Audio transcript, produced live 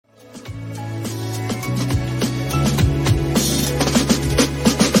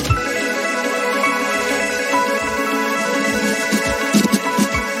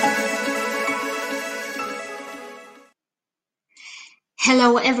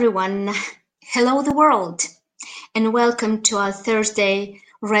everyone. Hello the world. And welcome to our Thursday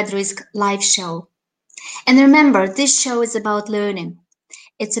Red Risk live show. And remember, this show is about learning.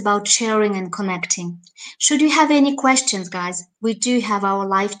 It's about sharing and connecting. Should you have any questions, guys, we do have our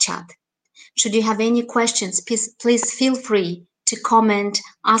live chat. Should you have any questions, please feel free to comment,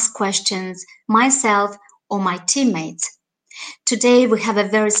 ask questions, myself or my teammates. Today we have a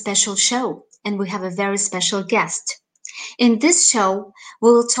very special show and we have a very special guest. In this show,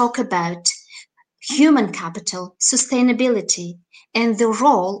 we will talk about human capital, sustainability, and the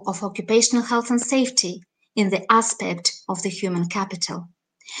role of occupational health and safety in the aspect of the human capital.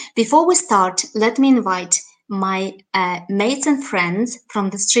 Before we start, let me invite my mates and friends from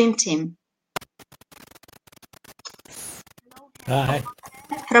the stream team. Hi.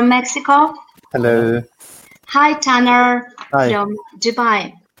 From Mexico. Hello. Hi, Tanner. Hi. From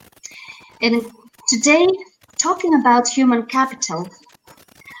Dubai. And today, talking about human capital,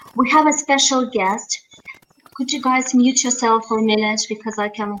 we have a special guest. Could you guys mute yourself for a minute because I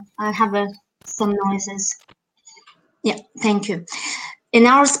have some noises. Yeah, thank you. And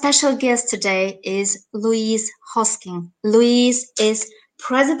our special guest today is Louise Hosking. Louise is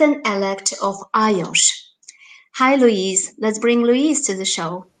President-elect of IOSH. Hi, Louise. Let's bring Louise to the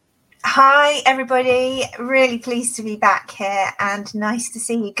show. Hi, everybody. Really pleased to be back here and nice to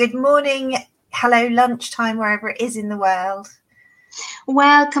see you. Good morning. Hello, lunchtime, wherever it is in the world.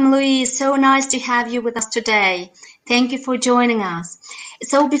 Welcome, Louise. So nice to have you with us today. Thank you for joining us.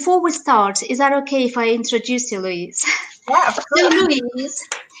 So before we start, is that okay if I introduce you, Louise? Yeah, of course. So Louise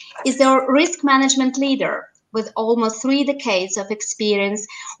is a risk management leader with almost 3 decades of experience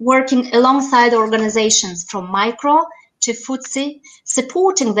working alongside organizations from micro to FTSE,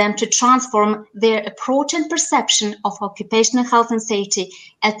 supporting them to transform their approach and perception of occupational health and safety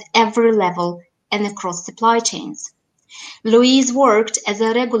at every level and across supply chains. Louise worked as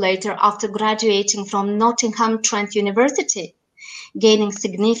a regulator after graduating from Nottingham Trent University, gaining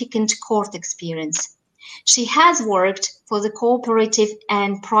significant court experience. She has worked for the cooperative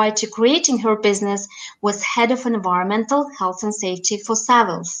and prior to creating her business was head of environmental health and safety for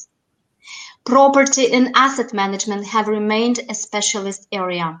Savills. Property and asset management have remained a specialist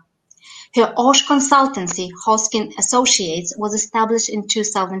area. Her OSH consultancy, Hosking Associates, was established in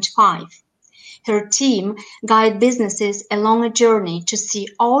 2005. Her team guide businesses along a journey to see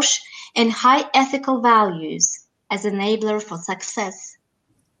OSH and high ethical values as enabler for success.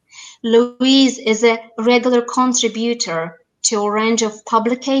 Louise is a regular contributor to a range of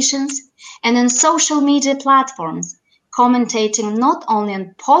publications and on social media platforms, commentating not only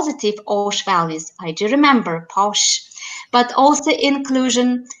on positive OSH values, I do remember POSH, but also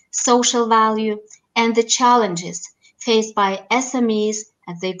inclusion, social value, and the challenges faced by SMEs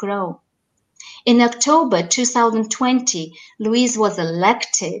as they grow. In October 2020, Louise was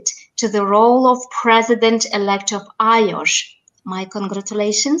elected to the role of President-elect of IOSH. My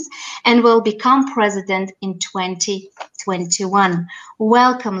congratulations, and will become president in 2021.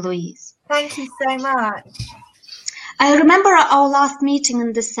 Welcome, Louise. Thank you so much. I remember our last meeting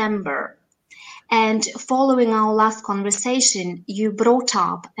in December, and following our last conversation, you brought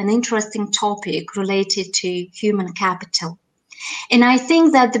up an interesting topic related to human capital. And I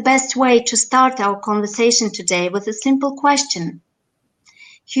think that the best way to start our conversation today with a simple question.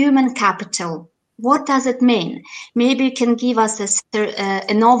 Human capital, what does it mean? Maybe you can give us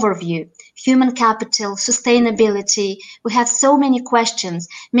an overview. Human capital, sustainability. We have so many questions.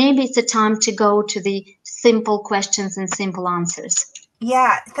 Maybe it's a time to go to the simple questions and simple answers.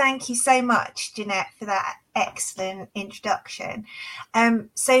 Yeah, thank you so much, Jeanette, for that excellent introduction.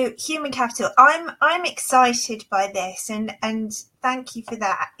 So human capital, I'm excited by this and thank you for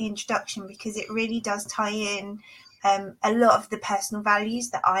that introduction because it really does tie in a lot of the personal values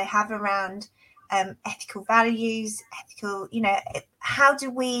that I have around ethical values, how do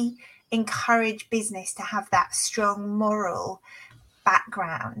we encourage business to have that strong moral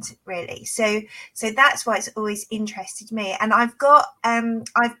background, really? So that's why it's always interested me. And I've got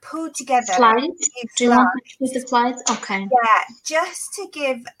I've pulled together slides. Do you want to put the slides? Okay. Yeah, just to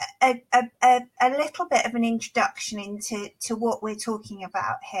give a little bit of an introduction into what we're talking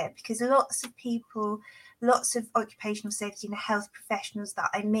about here, because lots of occupational safety and health professionals that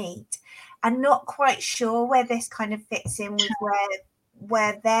I meet are not quite sure where this kind of fits in with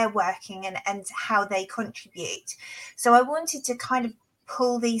where they're working and how they contribute. So I wanted to kind of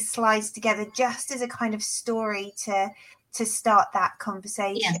pull these slides together just as a kind of story to start that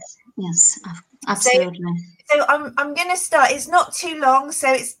conversation. Yes, absolutely. So I'm going to start. It's not too long,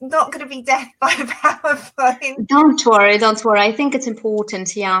 so it's not going to be death by PowerPoint. Don't worry. I think it's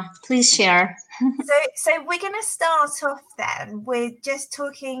important. Yeah, please share. So we're going to start off then with just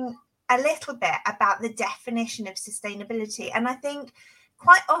talking a little bit about the definition of sustainability. And I think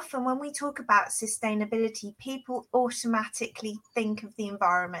quite often when we talk about sustainability, people automatically think of the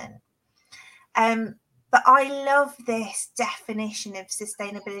environment. But I love this definition of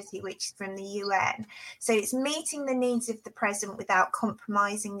sustainability, which is from the UN. So it's meeting the needs of the present without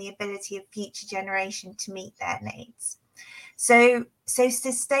compromising the ability of future generation to meet their needs. So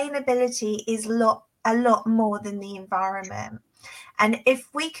sustainability is a lot more than the environment. And if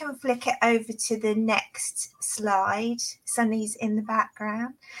we can flick it over to the next slide, Sunny's in the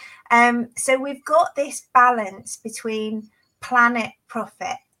background. So we've got this balance between planet,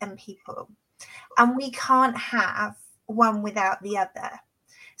 profit, and people. And we can't have one without the other.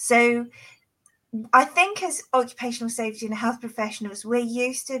 So I think as occupational safety and health professionals, we're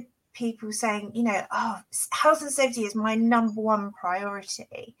used to people saying, you know, oh, health and safety is my number one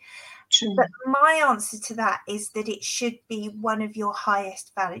priority. True. But my answer to that is that it should be one of your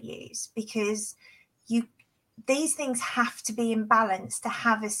highest values, because these things have to be in balance to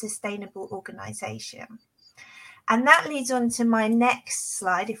have a sustainable organisation. And that leads on to my next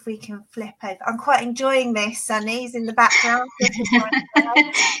slide, if we can flip over. I'm quite enjoying this, Sunny's in the background.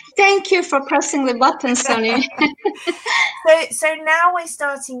 Thank you for pressing the button, Sunny. So now we're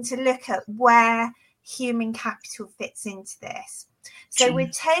starting to look at where human capital fits into this. So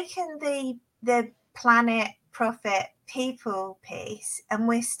we're taking the planet, profit, people piece, and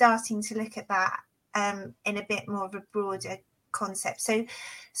we're starting to look at that in a bit more of a broader concept.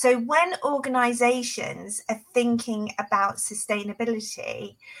 So when organizations are thinking about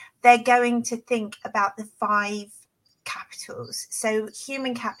sustainability, they're going to think about the 5 capitals. So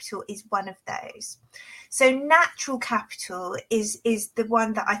human capital is one of those. So natural capital is the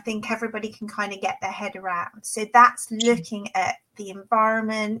one that I think everybody can kind of get their head around. So that's looking at the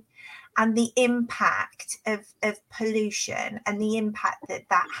environment and the impact of pollution and the impact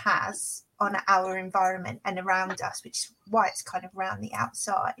that has on our environment and around us, which is why it's kind of around the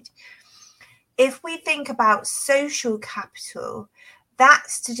outside. If we think about social capital,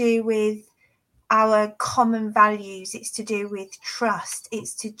 that's to do with our common values, it's to do with trust,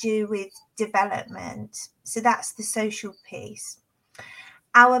 it's to do with development. So that's the social piece.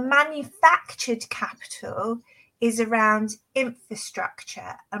 Our manufactured capital is around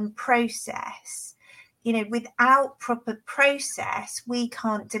infrastructure and process. You know, without proper process, we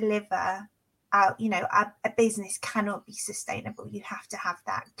can't deliver out, you know, a business cannot be sustainable. You have to have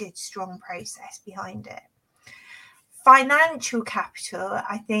that good, strong process behind it. Financial capital,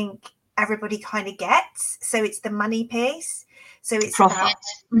 I think everybody kind of gets. So it's the money piece. So it's profit. About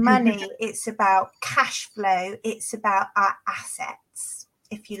money, it's about cash flow, it's about our assets,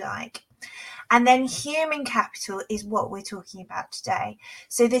 if you like. And then human capital is what we're talking about today.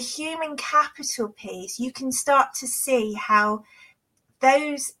 So the human capital piece, you can start to see how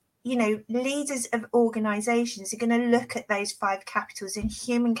those, you know, leaders of organizations are going to look at those 5 capitals, and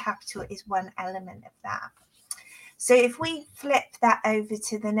human capital is one element of that. So if we flip that over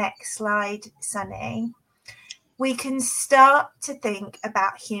to the next slide, Sunny, we can start to think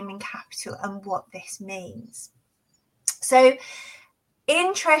about human capital and what this means. So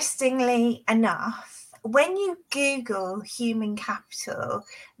interestingly enough, when you Google human capital,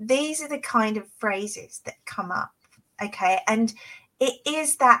 these are the kind of phrases that come up, okay? And it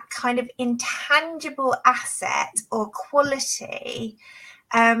is that kind of intangible asset or quality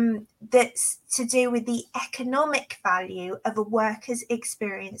that's to do with the economic value of a worker's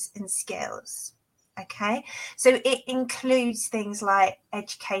experience and skills. Okay, so it includes things like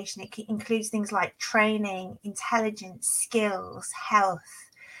education, it includes things like training, intelligence, skills, health,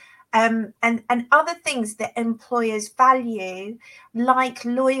 and other things that employers value, like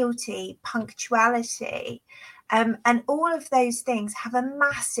loyalty, punctuality, and all of those things have a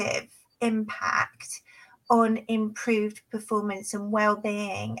massive impact on improved performance and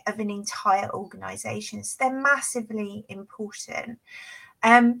well-being of an entire organisation. So they're massively important.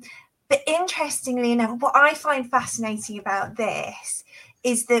 But interestingly enough, what I find fascinating about this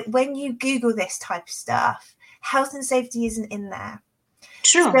is that when you Google this type of stuff, health and safety isn't in there.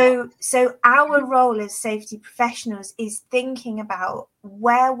 True. So our role as safety professionals is thinking about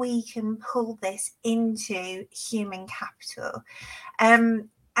where we can pull this into human capital. And,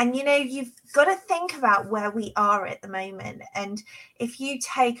 you know, you've got to think about where we are at the moment. And if you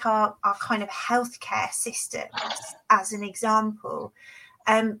take our kind of healthcare systems as an example,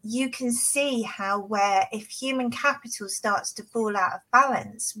 you can see how where if human capital starts to fall out of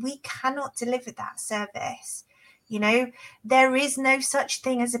balance, we cannot deliver that service. You know, there is no such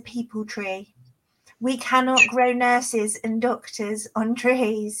thing as a people tree. We cannot grow nurses and doctors on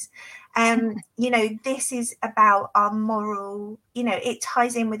trees. This is about our moral, it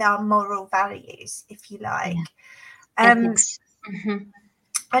ties in with our moral values, if you like. Ethics. Mm-hmm.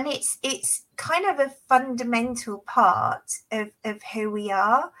 And it's kind of a fundamental part of who we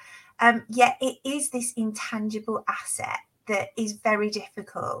are. Yet it is this intangible asset that is very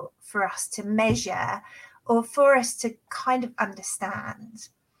difficult for us to measure or for us to kind of understand.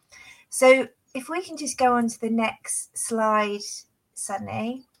 So if we can just go on to the next slide,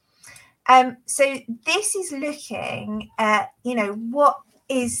 Sunny. So this is looking at, what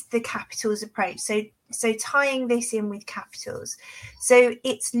is the capitals approach? So tying this in with capitals. So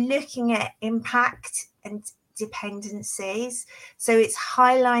it's looking at impact and dependencies. So it's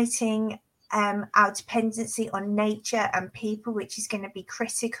highlighting our dependency on nature and people, which is going to be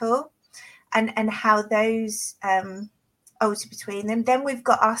critical, and how those alter between them. Then we've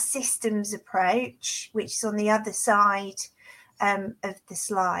got our systems approach, which is on the other side of the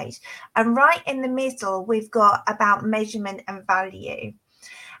slide. And right in the middle, we've got about measurement and value.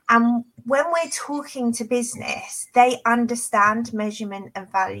 And when we're talking to business, they understand measurement and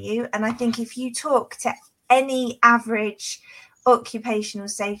value. And I think if you talk to any average occupational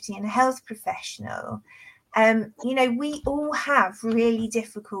safety and health professional, we all have really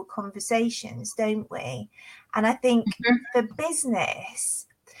difficult conversations, don't we? And I think for business,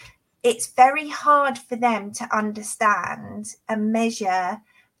 it's very hard for them to understand and measure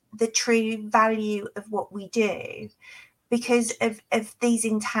the true value of what we do because of these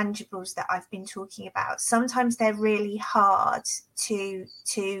intangibles that I've been talking about. Sometimes they're really hard to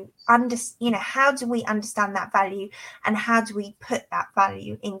understand. How do we understand that value, and how do we put that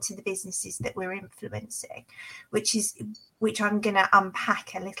value into the businesses that we're influencing, which I'm going to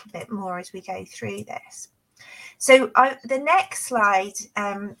unpack a little bit more as we go through this. So the next slide,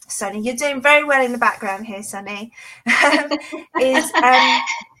 Sunny, you're doing very well in the background here, Sunny,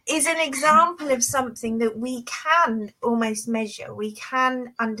 is an example of something that we can almost measure. We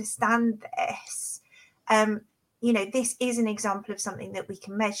can understand this. This is an example of something that we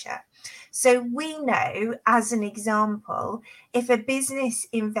can measure. So we know, as an example, if a business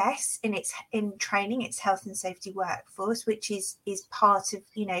invests in training its health and safety workforce, which is part of,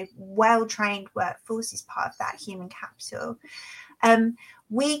 well-trained workforce is part of that human capital,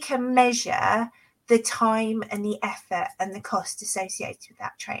 we can measure the time and the effort and the cost associated with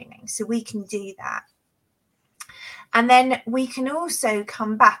that training. So we can do that. And then we can also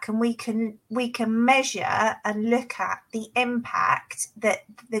come back and we can measure and look at the impact that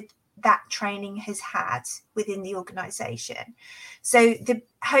training has had within the organisation. So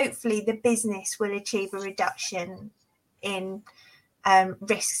hopefully the business will achieve a reduction in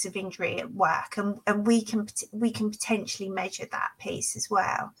risks of injury at work, and we can potentially measure that piece as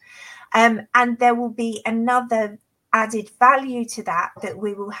well. And there will be another added value to that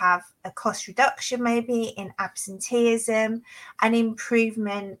we will have a cost reduction maybe in absenteeism, an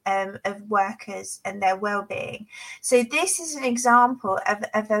improvement of workers and their well-being. So this is an example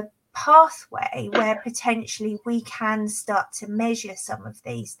of a pathway where potentially we can start to measure some of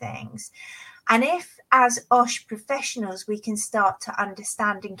these things. And if, as OSH professionals, we can start to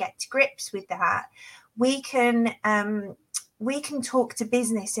understand and get to grips with that, we can talk to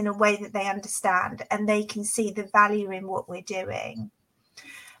business in a way that they understand and they can see the value in what we're doing.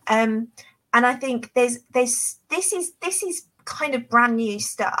 And I think this is kind of brand new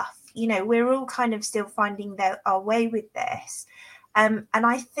stuff. We're all kind of still finding our way with this. And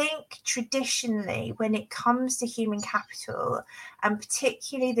I think traditionally, when it comes to human capital, and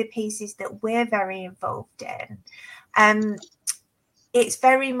particularly the pieces that we're very involved in, it's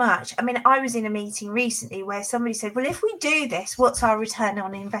very much, I was in a meeting recently where somebody said, well, if we do this, what's our return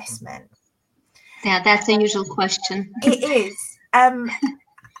on investment? Yeah, that's a usual question. It is.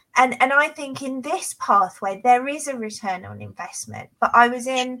 And I think in this pathway, there is a return on investment. But I was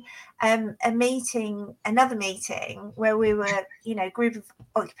in another meeting where we were, a group of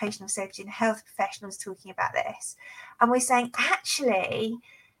occupational safety and health professionals talking about this. And we're saying, actually,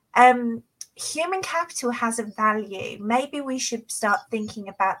 human capital has a value. Maybe we should start thinking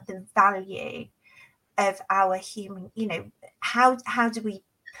about the value of our human, how do we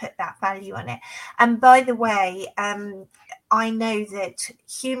put that value on it? And by the way, I know that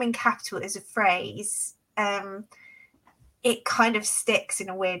human capital as a phrase, it kind of sticks in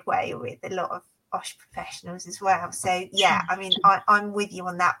a weird way with a lot of OSH professionals as well. So yeah, I'm with you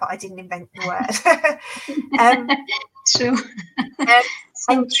on that, but I didn't invent the word. True.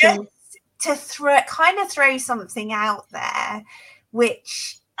 And true. To throw something out there,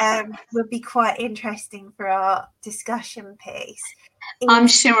 which would be quite interesting for our discussion piece. I'm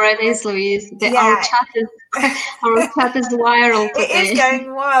sure it is, Louise. Yeah. Our chat is viral today. It is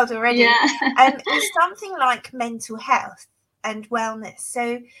going wild already. Yeah. It's something like mental health and wellness.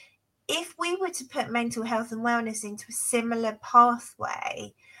 So if we were to put mental health and wellness into a similar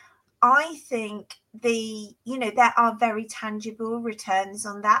pathway, I think there are very tangible returns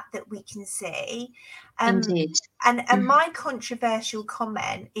on that we can see. Indeed. And my controversial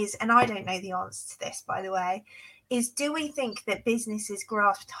comment is, and I don't know the answer to this, by the way, is do we think that businesses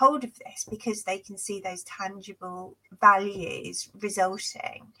grasped hold of this because they can see those tangible values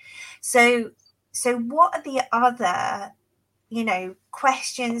resulting? So what are the other,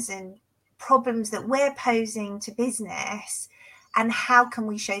 questions and problems that we're posing to business, and how can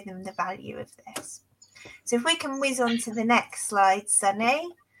we show them the value of this? So if we can whiz on to the next slide, Sunny.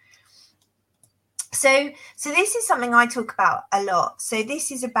 So this is something I talk about a lot. So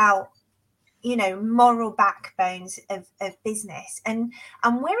this is about, moral backbones of business. And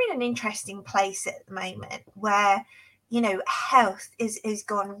we're in an interesting place at the moment where, health is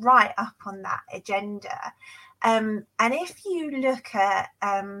gone right up on that agenda. And if you look at,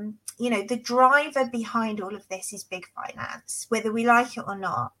 the driver behind all of this is big finance, whether we like it or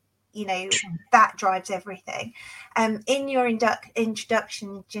not. That drives everything. In your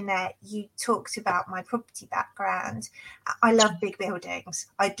introduction, Jeanette, you talked about my property background. I love big buildings.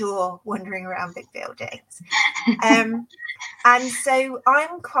 I adore wandering around big buildings. And so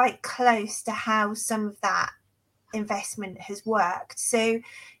I'm quite close to how some of that investment has worked. So,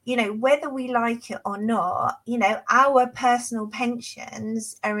 whether we like it or not, our personal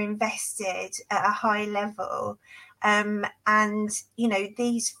pensions are invested at a high level. And,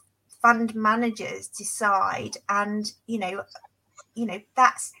 these fund managers decide, and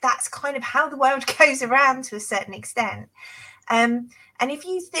that's kind of how the world goes around to a certain extent. And if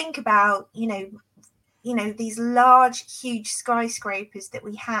you think about these large, huge skyscrapers that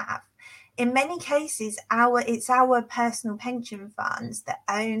we have, in many cases it's our personal pension funds that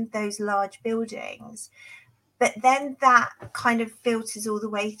own those large buildings. But then that kind of filters all the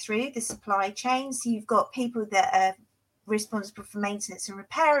way through the supply chain. So you've got people that are responsible for maintenance and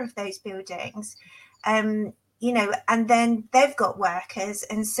repair of those buildings, and then they've got workers,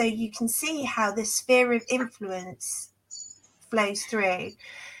 and so you can see how the sphere of influence flows through.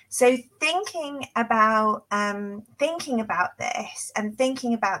 So thinking about this, and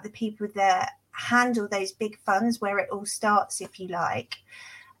thinking about the people that handle those big funds, where it all starts, if you like,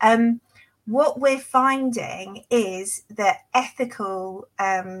 what we're finding is that ethical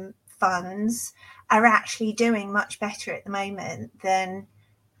funds are actually doing much better at the moment than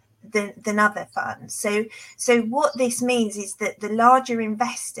other funds. So what this means is that the larger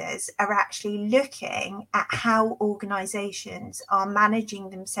investors are actually looking at how organizations are managing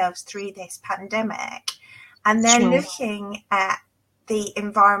themselves through this pandemic, and they're looking at the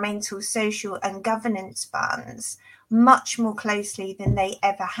environmental, social and governance funds much more closely than they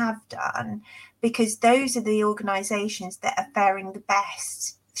ever have done, because those are the organizations that are faring the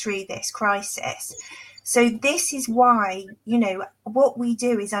best through this crisis. So this is why, what we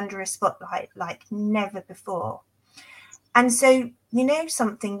do is under a spotlight like never before. And so,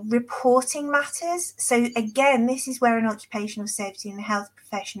 something, reporting matters. So again, this is where an occupational safety and health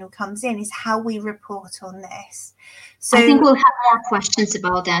professional comes in, is how we report on this. So I think we'll have more questions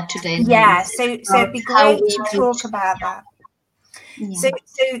about that today. Yeah, so it'd be great to talk about that. Yeah. So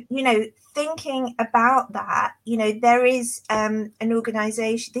thinking about that, there is an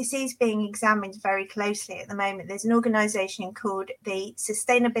organisation, this is being examined very closely at the moment. There's an organisation called the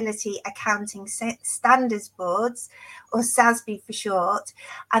Sustainability Accounting Standards Boards, or SASB for short,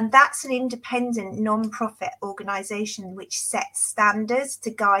 and that's an independent non-profit organisation which sets standards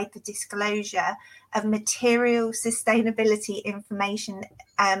to guide the disclosure of material sustainability information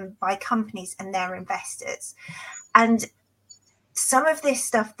by companies and their investors. And some of this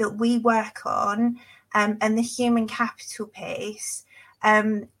stuff that we work on, and the human capital piece,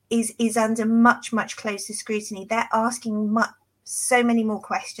 is under much, much closer scrutiny. They're asking so many more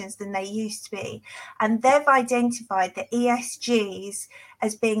questions than they used to be. And they've identified the ESGs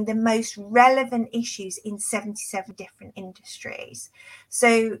as being the most relevant issues in 77 different industries.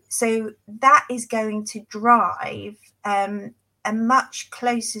 So that is going to drive a much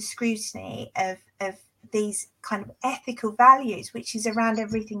closer scrutiny of these kind of ethical values, which is around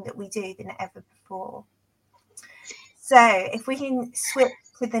everything that we do, than ever before. So if we can switch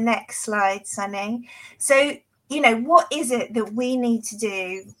to the next slide, Sunny. So, what is it that we need to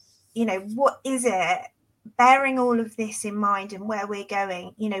do? What is it, bearing all of this in mind and where we're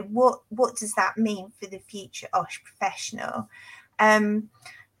going, what does that mean for the future OSH professional?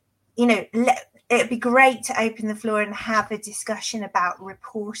 it'd be great to open the floor and have a discussion about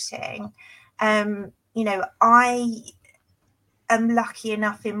reporting. I am lucky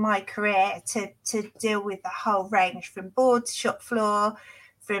enough in my career to deal with the whole range, from board to shop floor,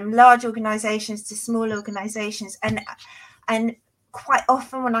 from large organizations to small organizations. And quite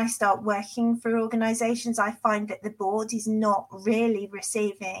often when I start working for organizations, I find that the board is not really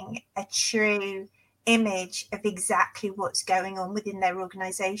receiving a true image of exactly what's going on within their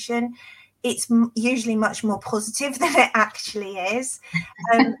organization. It's usually much more positive than it actually is.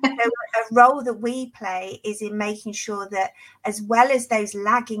 A role that we play is in making sure that, as well as those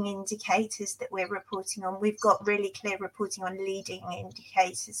lagging indicators that we're reporting on, we've got really clear reporting on leading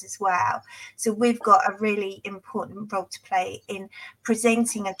indicators as well. So we've got a really important role to play in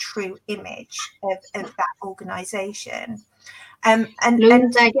presenting a true image of that organisation.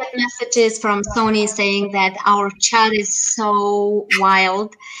 Louise, I get messages from Sony saying that our chat is so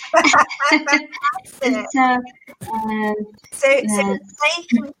wild. So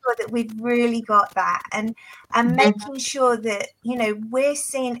making sure that we've really got that, and making sure that, we're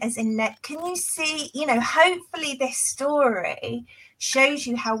seen as a net. Can you see, hopefully this story shows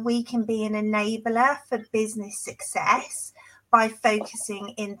you how we can be an enabler for business success by focusing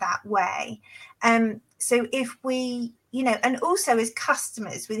in that way. So if we, and also as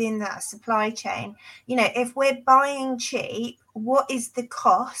customers within that supply chain, if we're buying cheap, what is the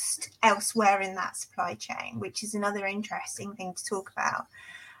cost elsewhere in that supply chain, which is another interesting thing to talk about.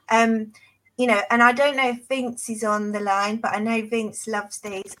 And I don't know if Vince is on the line, but I know Vince loves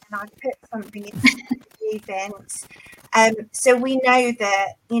these, and I put something in you, Vince. So we know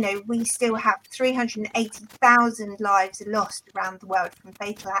that, we still have 380,000 lives lost around the world from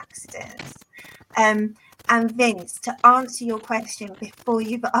fatal accidents. And Vince, to answer your question before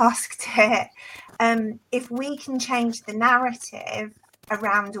you've asked it, if we can change the narrative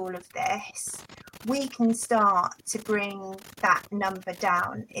around all of this, we can start to bring that number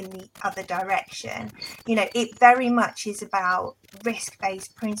down in the other direction. It very much is about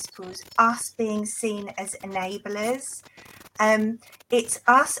risk-based principles, us being seen as enablers. It's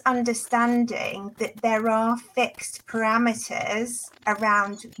us understanding that there are fixed parameters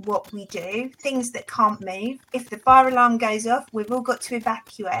around what we do, things that can't move. If the fire alarm goes off, we've all got to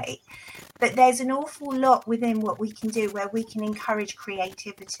evacuate. But there's an awful lot within what we can do where we can encourage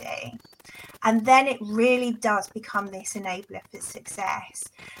creativity. And then it really does become this enabler for success.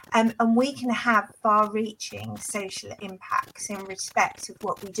 And we can have far-reaching social impacts in respect of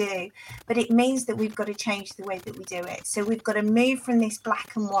what we do. But it means that we've got to change the way that we do it. So we've got to move from this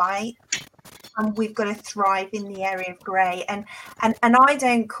black and white, and we've got to thrive in the area of grey. And I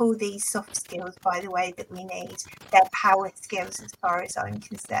don't call these soft skills, by the way, that we need. They're power skills as far as I'm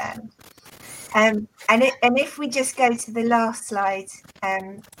concerned. And if we just go to the last slide,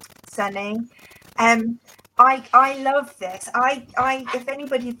 Sunny, I love this. I if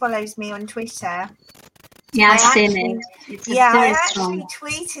anybody follows me on Twitter, I actually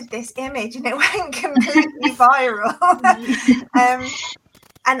tweeted this image and it went completely viral.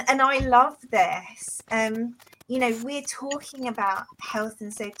 And I love this. We're talking about health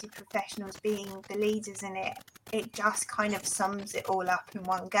and safety professionals being the leaders, and it just kind of sums it all up in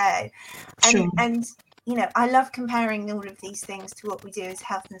one go. And I love comparing all of these things to what we do as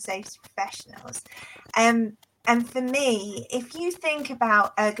health and safety professionals. And for me, if you think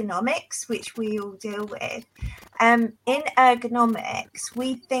about ergonomics, which we all deal with, in ergonomics,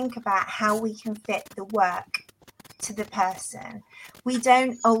 we think about how we can fit the work to the person. We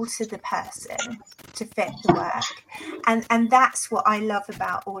don't alter the person to fit the work. And that's what I love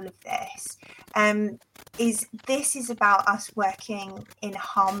about all of this, is about us working in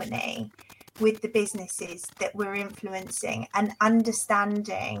harmony with the businesses that we're influencing, and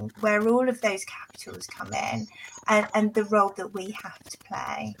understanding where all of those capitals come in, and the role that we have to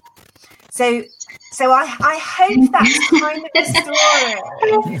play. So I hope that's kind of the story.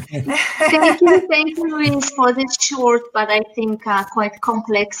 Thank you, Louise, for this short but I think quite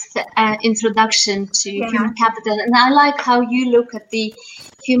complex introduction to human capital. And I like how you look at the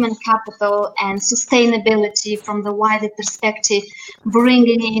human capital and sustainability from the wider perspective,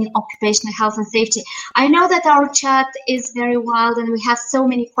 bringing in occupational health and safety. I know that our chat is very wild and we have so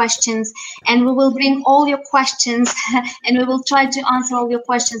many questions, and we will bring all your questions and we will try to answer all your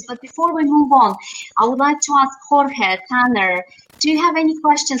questions. But before we move on, I would like to ask Jorge, Tanner, do you have any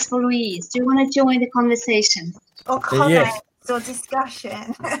questions for Louise? Do you want to join the conversation? Or comments or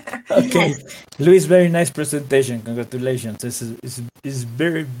discussion? Okay, yes. Louise, very nice presentation. Congratulations. This is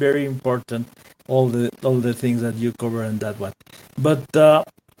very, very important. All the things that you cover in that one. But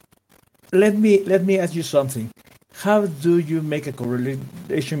let me ask you something. how do you make a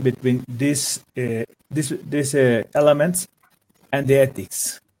correlation between these elements and the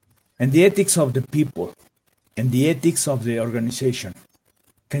ethics of the people and the ethics of the organization?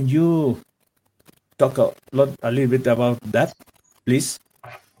 Can you talk a little bit about that, please?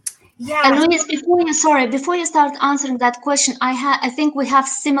 Yeah. Louise, before you start answering that question, I think we have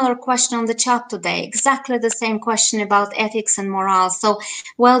similar question on the chat today. Exactly the same question about ethics and morale. So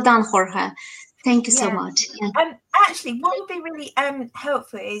well done, Jorge. Thank you so much. Yeah. Actually, what would be really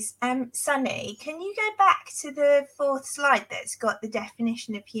helpful is Sunny, can you go back to the 4th slide that's got the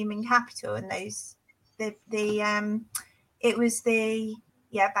definition of human capital and those it was the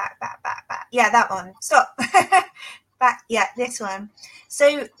back. Yeah, that one. Stop. Back. Yeah, this one.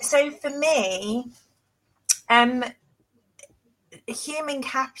 So for me, human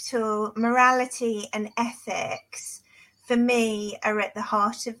capital, morality, and ethics for me are at the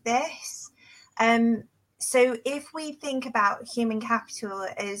heart of this. So if we think about human capital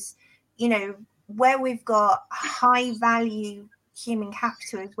as, where we've got high value human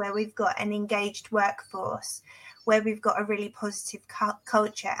capital is where we've got an engaged workforce, where we've got a really positive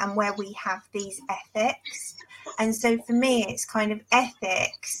culture, and where we have these ethics. And so for me, it's kind of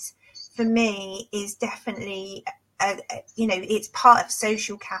ethics for me is definitely, it's part of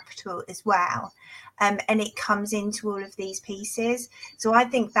social capital as well. And it comes into all of these pieces. So I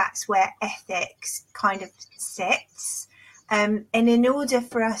think that's where ethics kind of sits. And in order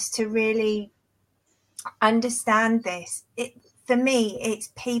for us to really understand this, for me,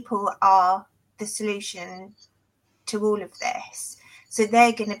 it's people are the solution to all of this. So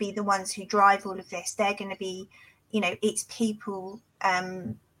they're going to be the ones who drive all of this. They're going to be, it's people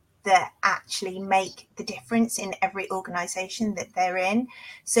that actually make the difference in every organization that they're in.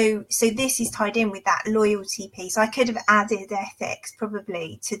 So this is tied in with that loyalty piece. I could have added ethics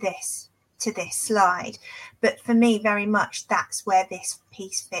probably to this slide, but for me, very much that's where this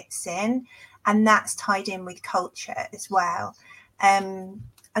piece fits in, and that's tied in with culture as well.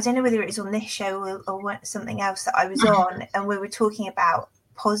 I don't know whether it was on this show or something else that I was on, and we were talking about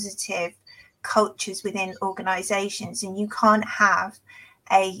positive cultures within organizations, and you can't have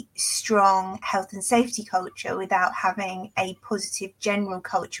a strong health and safety culture without having a positive general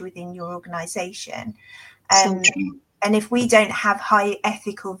culture within your organization. And if we don't have high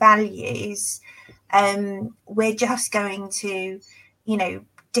ethical values, we're just going to,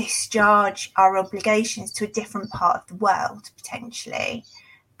 discharge our obligations to a different part of the world potentially.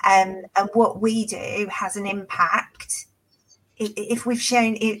 And what we do has an impact. If we've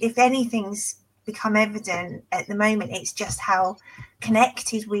shown, if anything's become evident at the moment, it's just how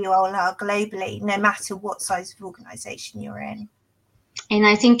connected we all are globally, no matter what size of organization you're in. And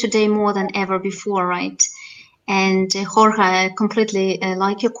I think today more than ever before, right? And Jorge, I completely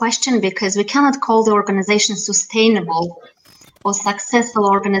like your question, because we cannot call the organization sustainable or successful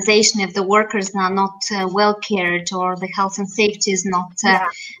organization if the workers are not well cared, or the health and safety is not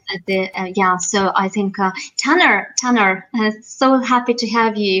So I think Tanner, so happy to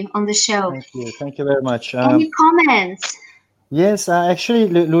have you on the show. Thank you very much. Any comments? Yes, actually,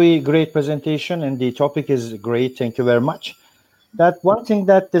 Louis, great presentation, and the topic is great. Thank you very much. That one thing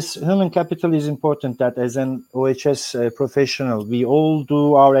that this human capital is important, that as an OHS professional, we all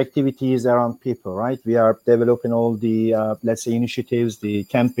do our activities around people, right? We are developing all the, let's say, initiatives, the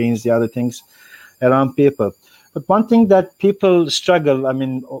campaigns, the other things around people. But one thing that people struggle,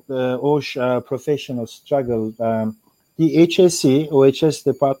 OSH professionals struggle, the OHS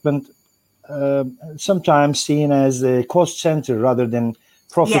department, sometimes seen as a cost center rather than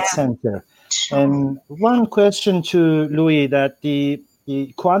profit center. And one question to Louis, that the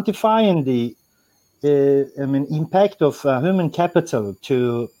quantifying the impact of human capital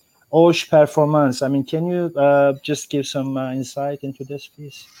to OSH performance. Can you just give some insight into this,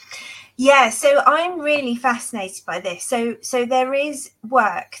 please? Yeah, so I'm really fascinated by this. So there is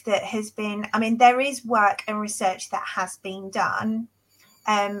work that has been, there is work and research that has been done,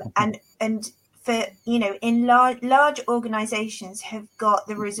 and for, in large organizations have got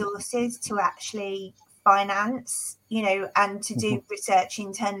the resources to actually finance, and to do research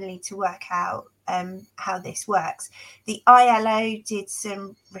internally to work out how this works. The ILO did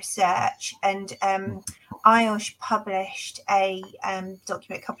some research, and IOSH published a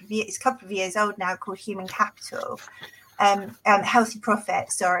document a couple of years old now, called Human Capital, Healthy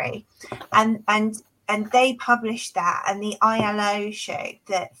Profit, sorry, and they published that, and the ILO showed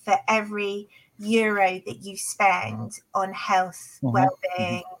that for every euro that you spend on health,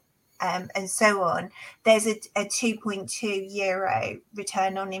 well-being, and so on, there's a 2.2 euro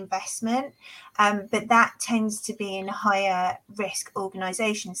return on investment, but that tends to be in higher risk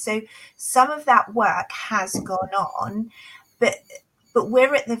organisations. So some of that work has gone on, but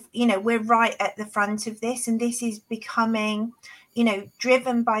we're at the, we're right at the front of this, and this is becoming,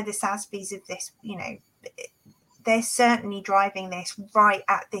 driven by the SASBs of this, they're certainly driving this right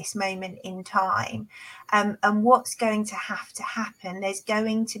at this moment in time. And what's going to have to happen,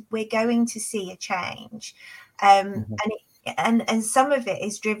 we're going to see a change. And some of it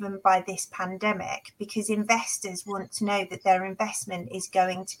is driven by this pandemic, because investors want to know that their investment is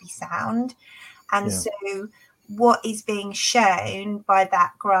going to be sound. And so what is being shown by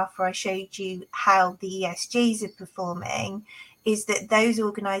that graph where I showed you how the ESGs are performing is that those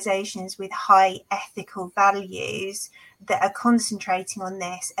organisations with high ethical values that are concentrating on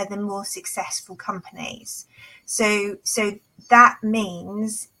this are the more successful companies. So that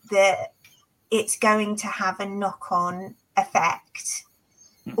means that it's going to have a knock-on effect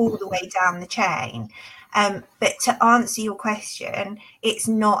all the way down the chain. But to answer your question, it's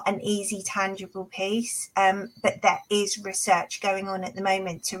not an easy, tangible piece, but there is research going on at the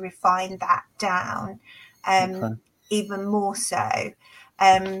moment to refine that down. Even more so.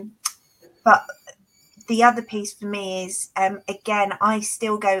 But the other piece for me is, again, I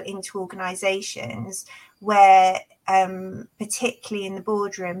still go into organisations where, particularly in the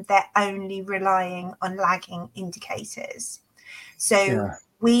boardroom, they're only relying on lagging indicators. So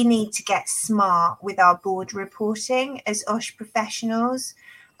we need to get smart with our board reporting as OSH professionals.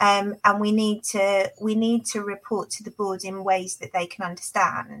 And we need to report to the board in ways that they can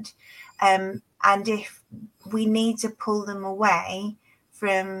understand. And if we need to pull them away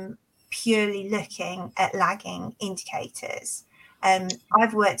from purely looking at lagging indicators.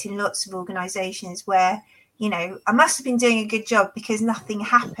 I've worked in lots of organisations where, I must have been doing a good job because nothing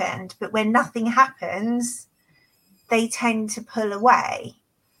happened. But when nothing happens, they tend to pull away.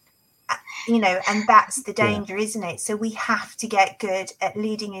 And that's the danger, isn't it? So we have to get good at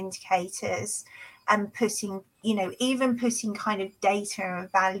leading indicators and putting, even putting kind of data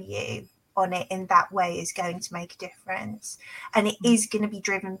and value on it in that way is going to make a difference. And it is going to be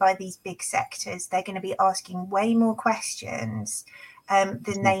driven by these big sectors. They're going to be asking way more questions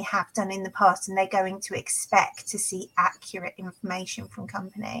than they have done in the past, and they're going to expect to see accurate information from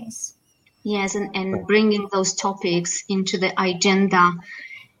companies. Yes, and bringing those topics into the agenda.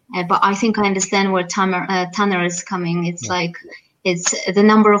 But I think I understand where Tanner is coming. It's like, it's the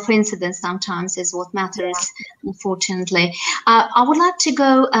number of incidents sometimes is what matters, unfortunately. I would like to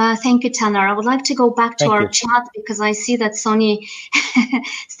go, thank you, Tanner. I would like to go back to our chat, because I see that Sonny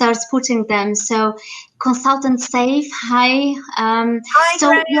starts putting them. So, Consultant Safe, hi. Hi, so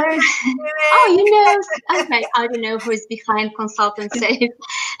Graham. Okay, I don't know who is behind Consultant Safe.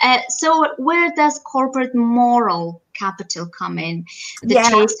 So where does corporate moral capital come in? The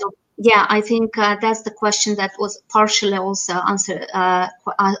chase of, I think that's the question that was partially also answered,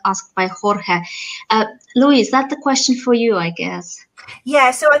 asked by Jorge. Louise, that's the question for you, I guess. Yeah,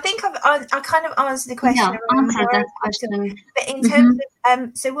 so I think I kind of answered the question. Answer that question. But in terms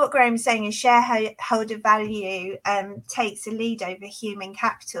of, so what Graham's saying is shareholder value takes a lead over human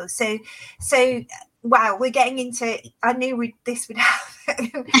capital. So wow, we're getting into, I knew this would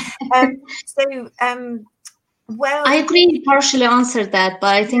happen. Well, I agree, you partially answered that,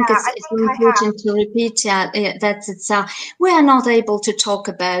 but I think it's important to repeat that it's we are not able to talk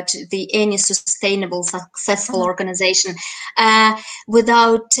about any sustainable, successful organization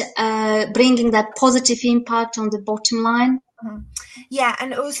without bringing that positive impact on the bottom line. Yeah,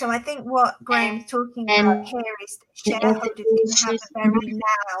 and also I think what Graham's talking about here is that shareholders can have a very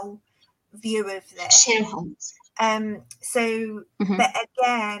now view of this. Shareholders. But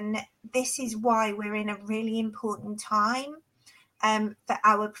again, this is why we're in a really important time for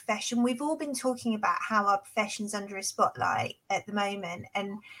our profession. We've all been talking about how our profession's under a spotlight at the moment,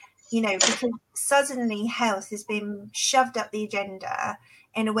 and because suddenly health has been shoved up the agenda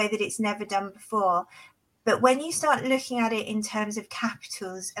in a way that it's never done before. But when you start looking at it in terms of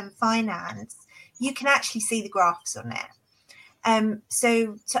capitals and finance, you can actually see the graphs on it.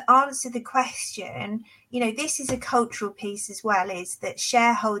 So to answer the question, this is a cultural piece as well, is that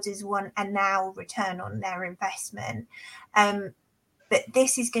shareholders want a now return on their investment. But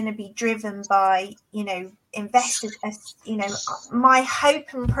this is going to be driven by, investors. My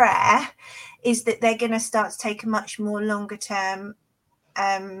hope and prayer is that they're going to start to take a much more longer term.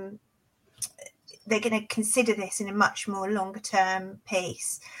 They're going to consider this in a much more longer term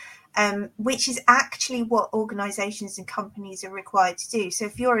piece. Which is actually what organisations and companies are required to do. So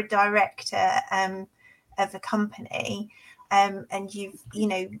if you're a director of a company and you've,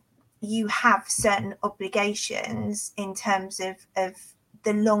 you have certain obligations in terms of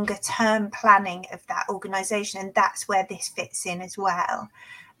the longer term planning of that organisation, and that's where this fits in as well.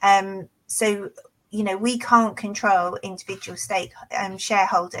 So, you know, we can't control individual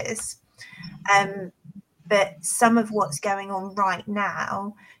shareholders, but some of what's going on right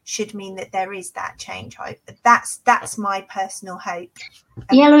now should mean that there is that change. That's my personal hope.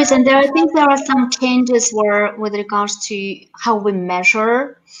 Yeah, Louise, and I think there are some changes with regards to how we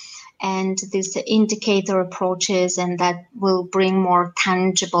measure and these indicator approaches, and that will bring more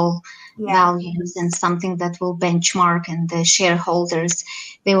tangible values and something that will benchmark, and the shareholders,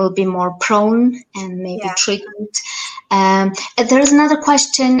 they will be more prone and maybe triggered. There is another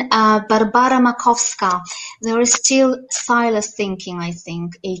question, Barbara Makowska. There is still silos thinking, I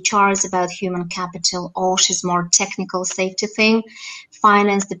think. HR is about human capital. OSH is more technical safety thing.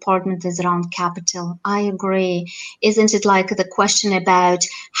 Finance department is around capital. I agree. Isn't it like the question about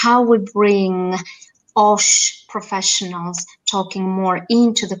how we bring OSH professionals talking more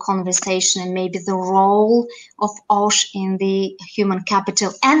into the conversation, and maybe the role of OSH in the human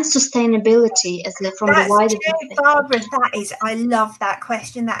capital and sustainability from the wider perspective? Barbara, I love that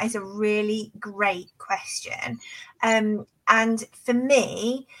question. That is a really great question. And for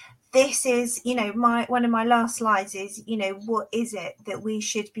me, this is, you know, one of my last slides is, you know, what is it that we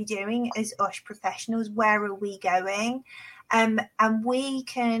should be doing as OSH professionals? Where are we going? And we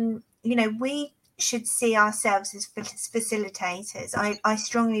can, you know, we should see ourselves as facilitators. I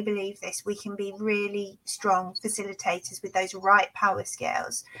strongly believe this. We can be really strong facilitators with those right power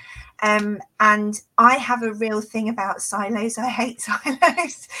skills. And I have a real thing about silos. I hate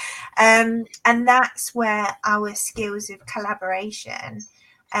silos. And that's where our skills of collaboration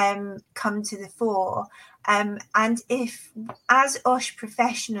come to the fore. And if, as OSH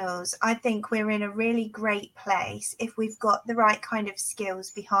professionals, I think we're in a really great place if we've got the right kind of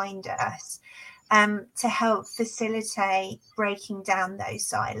skills behind us to help facilitate breaking down those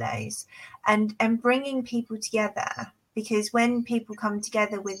silos and bringing people together. Because when people come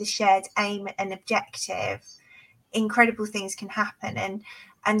together with a shared aim and objective, incredible things can happen.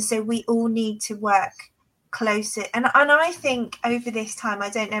 And so we all need to work closer. And I think over this time, I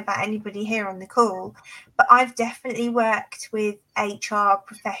don't know about anybody here on the call, but I've definitely worked with HR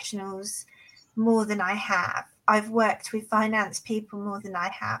professionals more than I have. I've worked with finance people more than I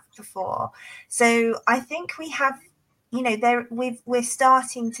have before. So I think we have, you know, we're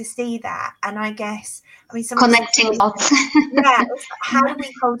starting to see that. And I guess, I mean, connecting dots. Yeah, how do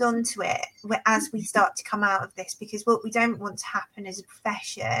we hold on to it as we start to come out of this? Because what we don't want to happen as a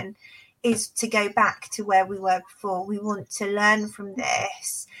profession is to go back to where we were before. We want to learn from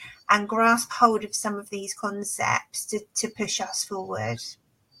this and grasp hold of some of these concepts to push us forward.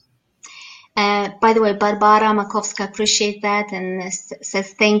 By the way, Barbara Makowska, appreciate that and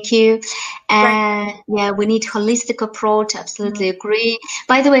says thank you. Yeah, we need holistic approach. Absolutely agree.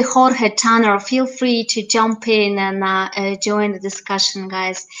 By the way, Jorge Tanner, feel free to jump in and join the discussion,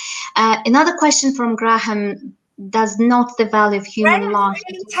 guys. Another question from Graham. Does not the value of human life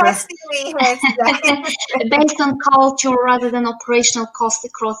testing me here today. based on culture rather than operational cost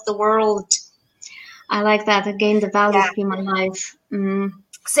across the world? I like that. Again, the value of human life.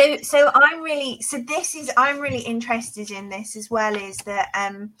 So I'm really interested in this as well, is that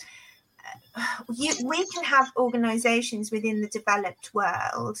we can have organizations within the developed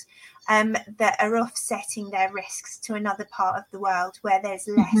world that are offsetting their risks to another part of the world where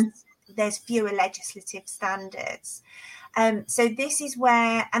there's fewer legislative standards. So this is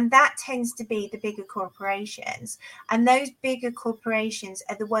where, and that tends to be the bigger corporations, and those bigger corporations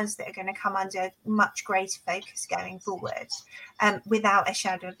are the ones that are going to come under much greater focus going forward, without a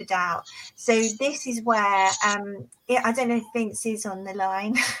shadow of a doubt. So this is where, I don't know if Vince is on the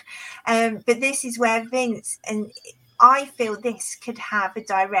line, but this is where Vince, and I feel this could have a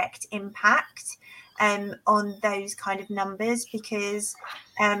direct impact on those kind of numbers, because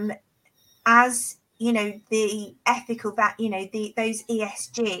as you know, the ethical those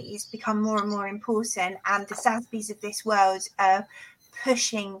ESGs become more and more important, and the SASBs of this world are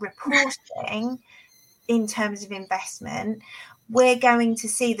pushing reporting in terms of investment. We're going to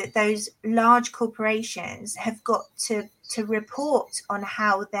see that those large corporations have got to report on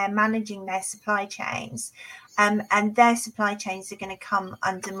how they're managing their supply chains, and their supply chains are going to come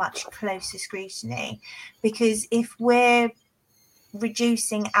under much closer scrutiny, because if we're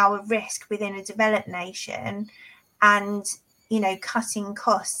reducing our risk within a developed nation and, you know, cutting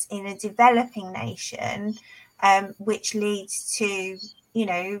costs in a developing nation, which leads to, you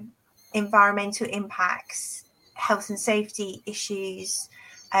know, environmental impacts, health and safety issues,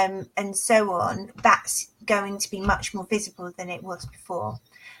 and so on, that's going to be much more visible than it was before.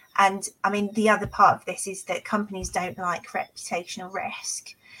 And I mean, the other part of this is that companies don't like reputational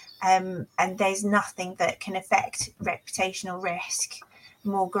risk. And there's nothing that can affect reputational risk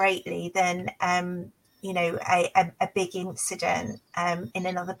more greatly than, a big incident in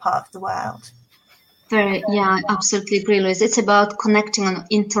another part of the world. Yeah, absolutely agree, Louise. It's about connecting and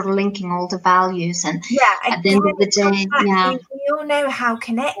interlinking all the values, and at the end of the day, we all know how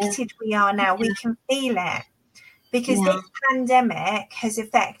connected we are now. We can feel it, because this pandemic has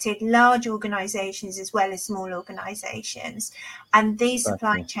affected large organizations as well as small organizations, and these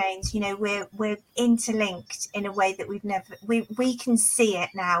supply chains, we're interlinked in a way that we can see it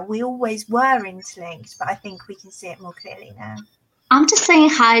now. We always were interlinked, but I think we can see it more clearly now. I'm just saying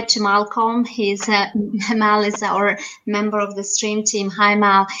hi to Malcolm. Mal is our member of the stream team. Hi,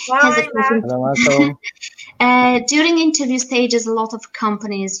 Mal. Hi, Malcolm. During interview stages, a lot of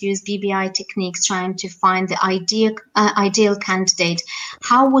companies use BBI techniques trying to find the ideal candidate.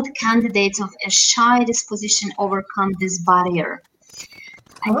 How would candidates of a shy disposition overcome this barrier?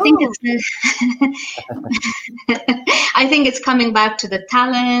 I think it's coming back to the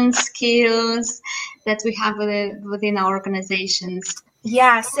talent, skills that we have within our organizations.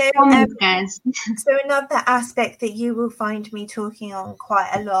 Yeah, so another aspect that you will find me talking on quite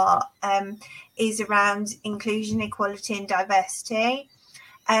a lot is around inclusion, equality and diversity.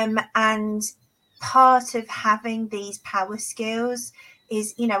 And part of having these power skills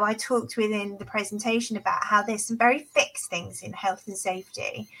is, I talked within the presentation about how there's some very fixed things in health and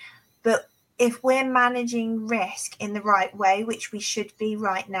safety, but if we're managing risk in the right way, which we should be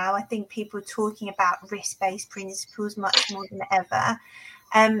right now, I think people are talking about risk-based principles much more than ever.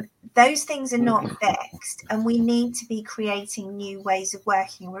 Those things are not fixed, and we need to be creating new ways of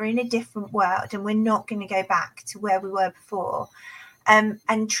working. We're in a different world, and we're not going to go back to where we were before.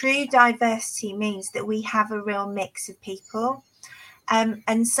 And true diversity means that we have a real mix of people.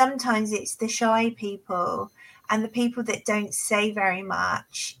 And sometimes it's the shy people and the people that don't say very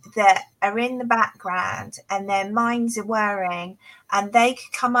much that are in the background, and their minds are whirring, and they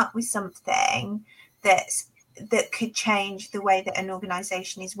could come up with something that could change the way that an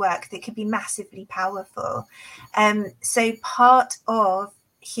organization is worked, that could be massively powerful. So part of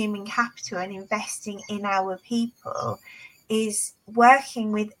human capital and investing in our people is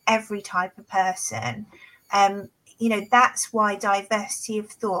working with every type of person. That's why diversity of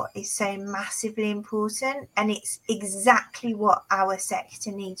thought is so massively important, and it's exactly what our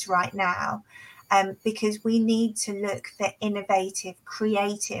sector needs right now, because we need to look for innovative,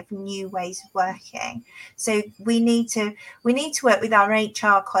 creative, new ways of working. So we need to work with our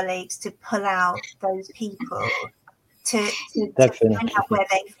HR colleagues to pull out those people to find out where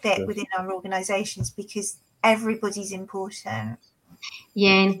they fit within our organisations, because everybody's important.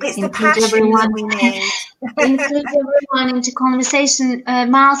 Yeah, it's the passion that we need. Include everyone into conversation.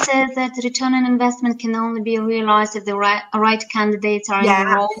 Mal says that return on investment can only be realized if the right candidates are in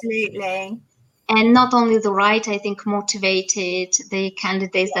the role. Absolutely. And not only the right, I think motivated, the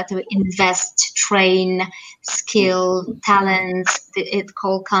candidates that will invest, train, skill, talent, it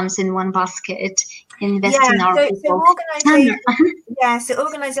all comes in one basket. Invest in our people. So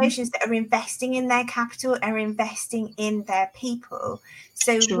organizations that are investing in their capital are investing in their people.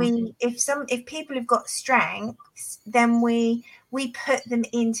 So if people have got strengths, then we put them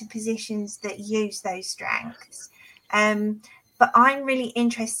into positions that use those strengths. But I'm really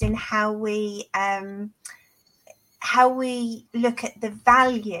interested in how we look at the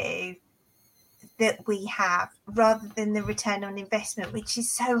value that we have rather than the return on investment, which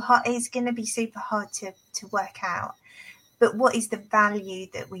is so hard. It's going to be super hard to work out. But what is the value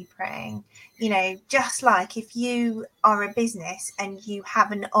that we bring? Just like if you are a business and you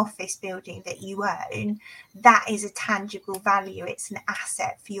have an office building that you own, that is a tangible value. It's an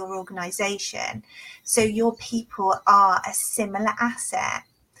asset for your organization. So your people are a similar asset.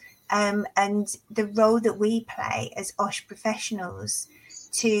 And the role that we play as OSH professionals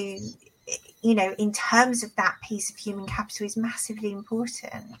to, in terms of that piece of human capital is massively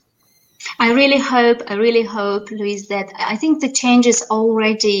important. I really hope, Louise, that I think the changes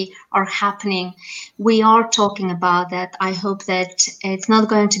already are happening. We are talking about that. I hope that it's not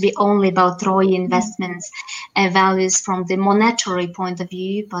going to be only about ROI investments, values from the monetary point of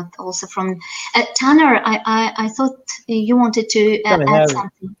view, but also from Tanner. I thought you wanted to add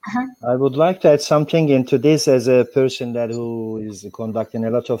something. I would like to add something into this as a person who is conducting a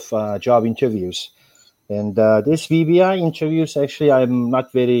lot of job interviews. And this VBI interviews, actually, I'm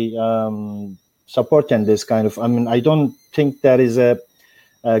not very supporting this kind of. I don't think that is a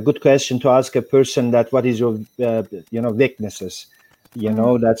good question to ask a person that what is your, weaknesses. You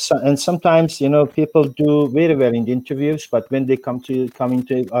know, and sometimes, you know, people do very well in the interviews, but when they come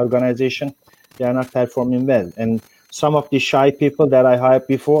into organization, they are not performing well. And some of the shy people that I hired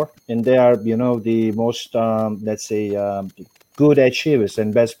before, and they are, you know, the most, let's say, good achievers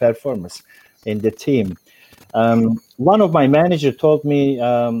and best performers in the team. One of my manager told me,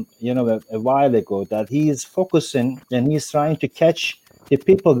 you know, a while ago that he is focusing and he's trying to catch the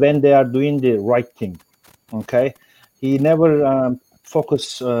people when they are doing the right thing. Okay, he never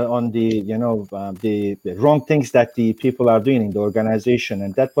focus on the, you know, the wrong things that the people are doing in the organization,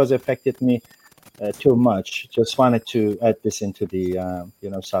 and that was affected me too much. Just wanted to add this into the you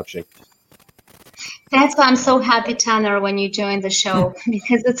know, subject. That's why I'm so happy, Tanner, when you join the show,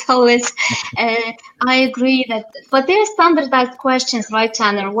 because it's always, I agree that, but there are standardized questions, right,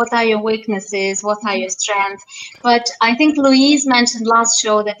 Tanner? What are your weaknesses? What are your strengths? But I think Louise mentioned last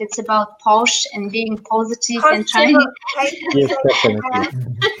show that it's about posh and being positive and trying. Yes,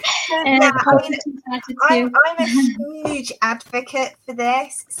 definitely. I'm a huge advocate for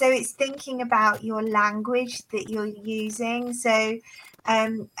this. So it's thinking about your language that you're using. So,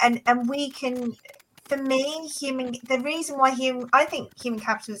 and we can, for me, I think human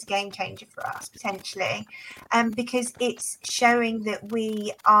capital is a game changer for us potentially, because it's showing that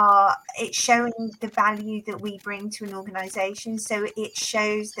it's showing the value that we bring to an organization. So it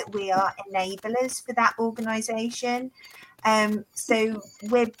shows that we are enablers for that organization. So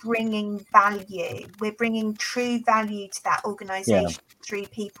we're bringing value. We're bringing true value to that organization through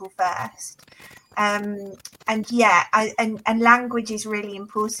people first. And language is really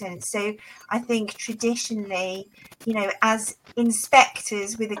important. So I think traditionally, you know, as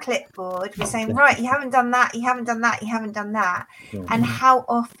inspectors with a clipboard, we're saying, right, you haven't done that, you haven't done that, you haven't done that. And how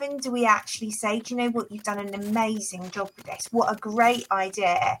often do we actually say, do you know what, you've done an amazing job with this, what a great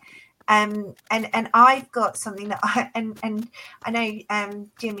idea. And I've got something that I know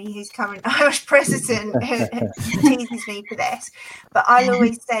Jimmy, who's current Irish president, teases me for this, but I'll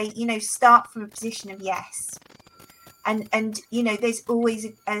always say, you know, start from a position of yes. And you know, there's always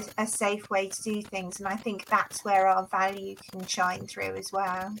a safe way to do things, and I think that's where our value can shine through as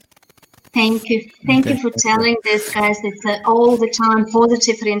well. Thank you for telling this, guys. It's all the time.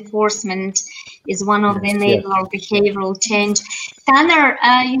 Positive reinforcement is one of the enabler of behavioral change. Tanner,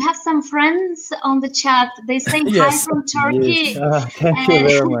 you have some friends on the chat. They say hi from Turkey. Yes. Thank you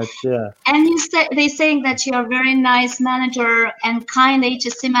very much. Yeah. And they're saying that you are a very nice manager and kind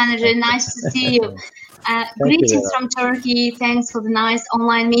HSC manager. Nice to see you. Greetings from Turkey. Thanks for the nice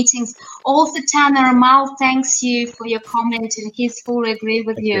online meetings. Also, Tanner, Mal thanks you for your comment, and he's fully agree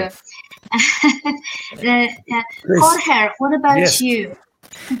with you. Jorge, what about you?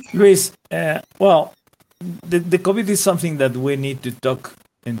 Luis, well, the COVID is something that we need to talk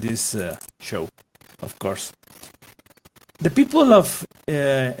in this show, of course. The people of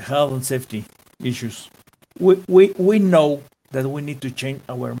health and safety issues, we know that we need to change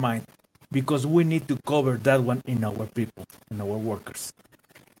our mind because we need to cover that one in our people, in our workers.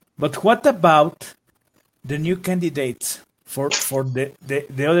 But what about the new candidates for the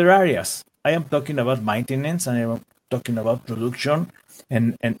other areas? I am talking about maintenance, and I am talking about production,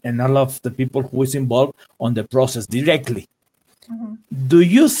 and all of the people who is involved on the process directly. Do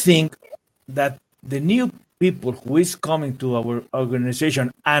you think that the new people who is coming to our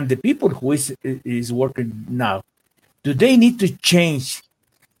organization and the people who is working now, do they need to change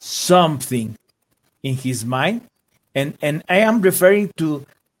something in his mind? And I am referring to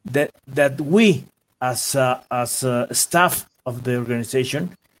that we as a staff of the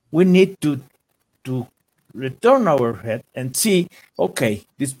organization, we need to return our head and see, okay,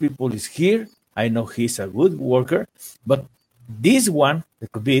 this people is here. I know he's a good worker, but this one, the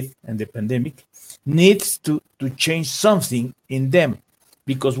COVID and the pandemic, needs to change something in them,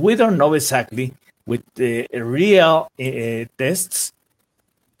 because we don't know exactly with the real tests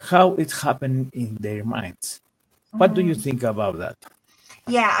how it happened in their minds. What do you think about that?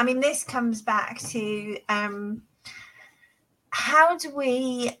 Yeah, I mean, this comes back to how do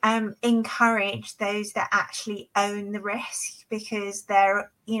we encourage those that actually own the risk, because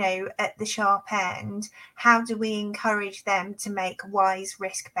they're, you know, at the sharp end? How do we encourage them to make wise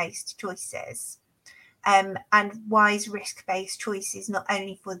risk-based choices? And wise risk-based choices not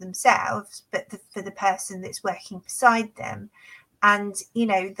only for themselves, but for the person that's working beside them. And, you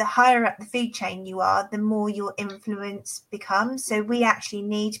know, the higher up the food chain you are, the more your influence becomes. So we actually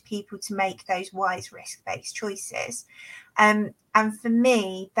need people to make those wise risk-based choices. And for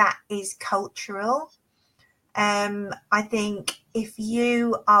me, that is cultural. I think if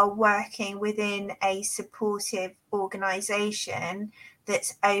you are working within a supportive organization,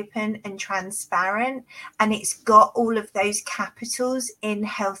 that's open and transparent, and it's got all of those capitals in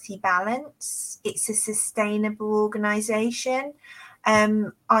healthy balance. It's a sustainable organisation.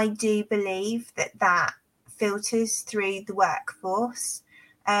 I do believe that filters through the workforce.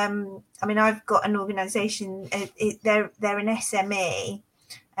 I mean, I've got an organisation, they're an SME,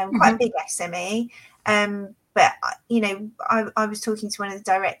 quite a big SME, but you know, I was talking to one of the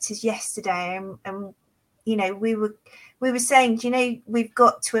directors yesterday, and you know, we were saying, you know, we've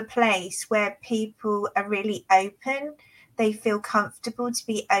got to a place where people are really open. They feel comfortable to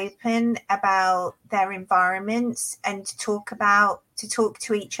be open about their environments and to talk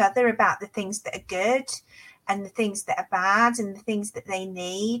to each other about the things that are good and the things that are bad and the things that they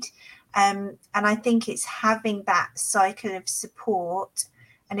need. And I think it's having that cycle of support.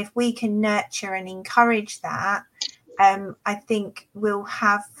 And if we can nurture and encourage that, I think we'll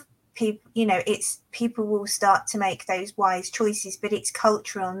have people, you know, people will start to make those wise choices, but it's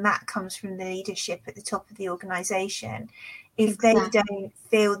cultural, and that comes from the leadership at the top of the organisation. If they don't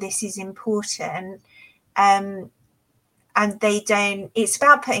feel this is important, and they don't, it's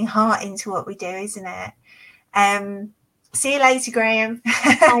about putting heart into what we do, isn't it? See you later, Graham.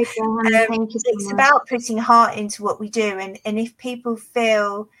 Hi, Graham. Thank you so It's much. about putting heart into what we do, and if people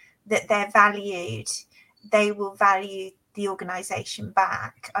feel that they're valued, they will value the organisation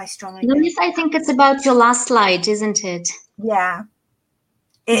back. I strongly believe. Louise, I think it's about your last slide, isn't it? Yeah,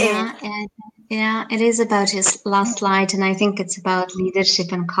 it is. And yeah, it is about his last slide, and I think it's about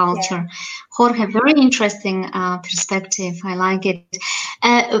leadership and culture. Jorge, very interesting perspective. I like it.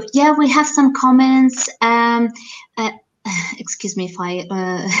 Yeah, we have some comments. Excuse me if I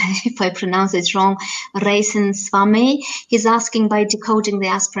if I pronounce it wrong. Raisin Swami, he's asking, by decoding the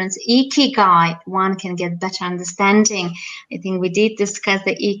aspirant's ikigai, one can get better understanding. I think we did discuss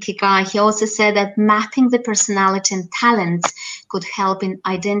the ikigai. He also said that mapping the personality and talents could help in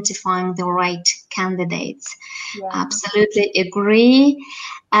identifying the right candidates. Absolutely agree.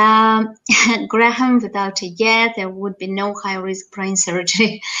 Graham, without a yeah, there would be no high-risk brain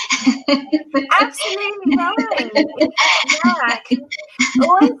surgery. Absolutely right. Yeah,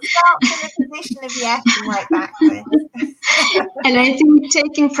 always start from a position of yes and work backwards. And I think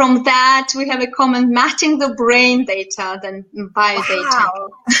taking from that, we have a comment, matching the brain data than bio data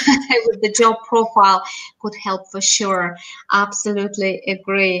with the job profile could help for sure. Absolutely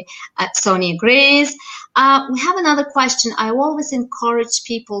agree. Sonia agrees. We have another question. I always encourage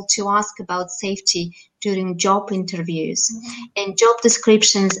people to ask about safety during job interviews, and job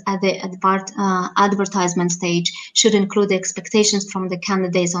descriptions at the advertisement stage should include the expectations from the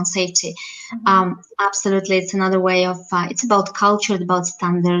candidates on safety. Absolutely, it's another way of, it's about culture, about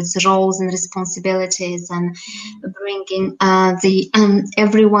standards, roles and responsibilities, and bringing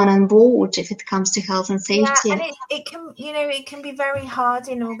everyone on board if it comes to health and safety. Yeah, and it can, you know, it can be very hard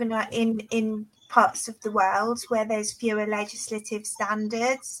in parts of the world where there's fewer legislative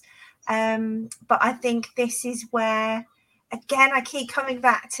standards. But I think this is where, again, I keep coming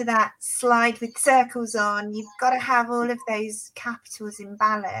back to that slide with circles on. You've got to have all of those capitals in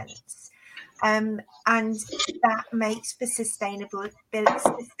balance, and that makes for sustainable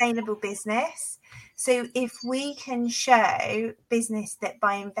business. So if we can show business that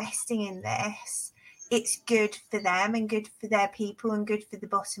by investing in this, it's good for them and good for their people and good for the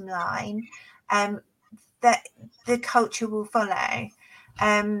bottom line, that the culture will follow.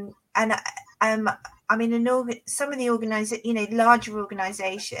 I mean, some of the larger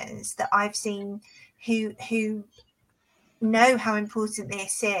organisations that I've seen who know how important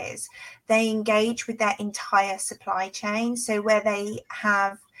this is, they engage with their entire supply chain. So where they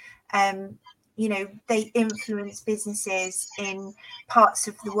have, they influence businesses in parts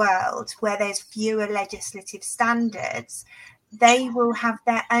of the world where there's fewer legislative standards, they will have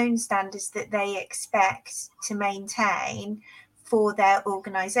their own standards that they expect to maintain for their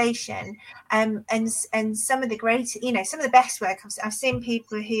organisation, and some of the great, some of the best work I've seen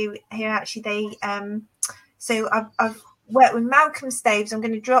people who actually so I've worked with Malcolm Staves. I'm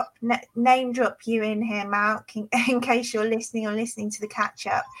going to name drop you in here, Malc, in case you're listening or listening to the catch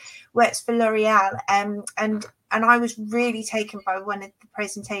up. Works for L'Oreal, and I was really taken by one of the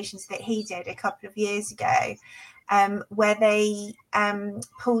presentations that he did a couple of years ago, where they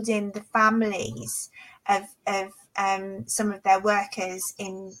pulled in the families of some of their workers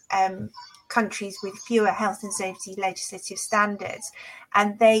in countries with fewer health and safety legislative standards,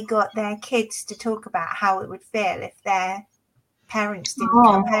 and they got their kids to talk about how it would feel if their parents didn't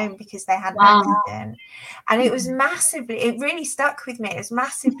come home because they had an accident. And it was it really stuck with me. It was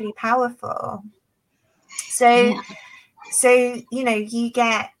massively powerful. So you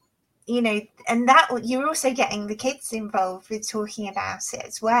get and that you're also getting the kids involved with talking about it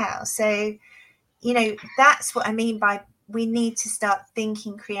as well. So, that's what I mean by we need to start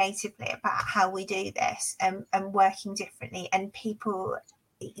thinking creatively about how we do this and working differently. And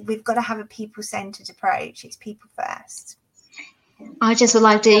we've got to have a people-centered approach. It's people first. I just would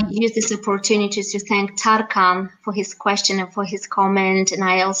like to use this opportunity to thank Tarkan for his question and for his comment. And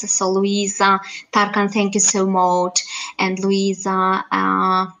I also saw Louisa. Tarkan, thank you so much. And Louisa,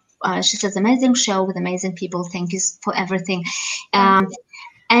 she says, amazing show with amazing people. Thank you for everything.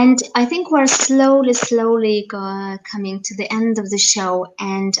 And I think we're slowly coming to the end of the show.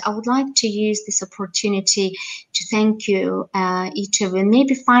 And I would like to use this opportunity to thank you, each of you.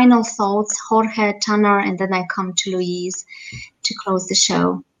 Maybe final thoughts, Jorge, Tanner, and then I come to Louise to close the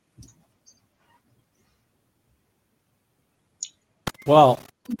show. Well,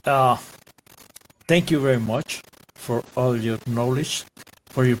 thank you very much for all your knowledge,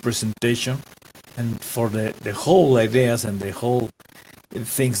 for your presentation, and for the whole ideas and the whole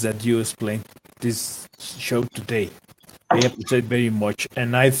things that you explained this show today. I appreciate very much,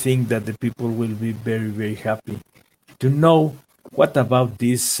 and I think that the people will be very, very happy to know what about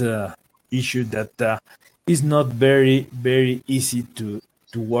this issue that is not very, very easy to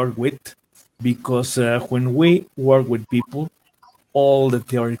work with, because when we work with people, all the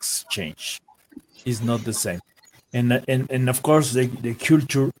theories change. It's not the same, and of course the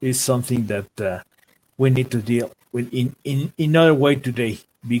culture is something that we need to deal with in another way today,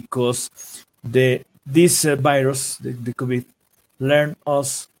 because this virus, the COVID, learned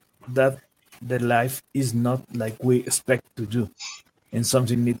us that the life is not like we expect to do, and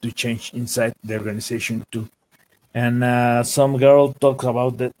something need to change inside the organization too. And some girl talks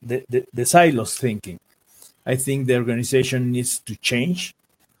about the silos thinking. I think the organization needs to change,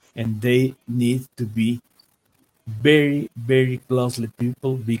 and they need to be very, very closely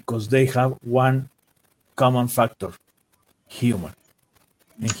people, because they have one common factor: human.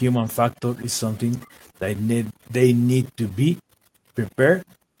 And human factor is something that they need to be prepared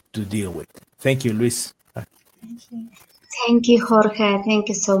to deal with. Thank you, Luis. Thank you, Jorge. Thank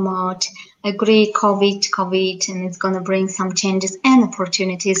you so much. Agree, COVID, and it's going to bring some changes and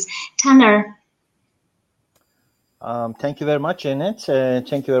opportunities. Tanner. Thank you very much, Janet.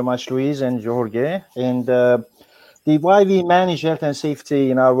 Thank you very much, Louise and Jorge. And the why we manage health and safety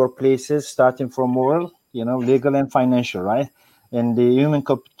in our workplaces, starting from moral, legal and financial, right? And the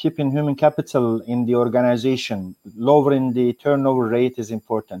keeping human capital in the organization, lowering the turnover rate is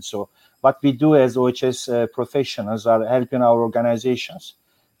important. So what we do as OHS professionals are helping our organizations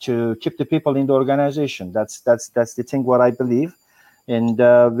to keep the people in the organization. That's the thing what I believe. And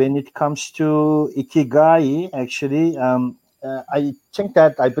when it comes to Ikigai, actually,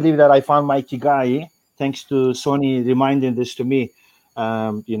 I believe that I found my Ikigai thanks to Sony reminding this to me,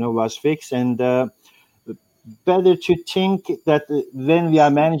 was fixed. And better to think that when we are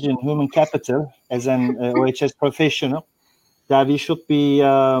managing human capital as an OHS professional, that we should be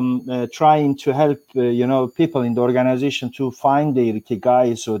trying to help, people in the organization to find their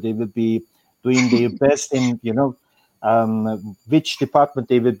Ikigai, so they will be doing their best in, which department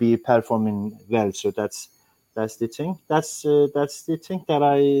they will be performing well. So that's the thing. That's the thing that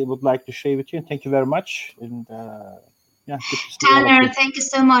I would like to share with you. Thank you very much. And Tanner, thank you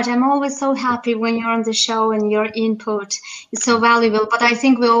so much. I'm always so happy when you're on the show and your input is so valuable. But I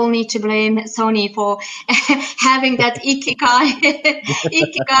think we all need to blame Sony for having that ikigai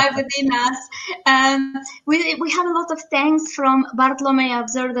within us. We have a lot of thanks from Bartolome. I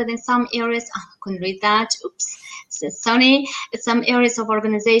observed that in some areas, I couldn't read that. Oops. Sony, in some areas of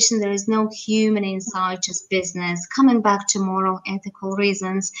organization, there is no human inside, just business. Coming back to moral, ethical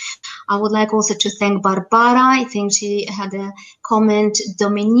reasons. I would like also to thank Barbara. I think she had a comment.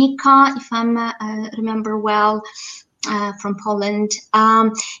 Dominika, if I remember well, from Poland.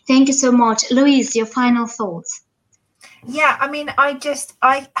 Thank you so much. Louise, your final thoughts. Yeah, I mean, I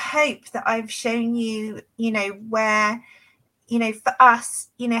hope that I've shown you, where, for us,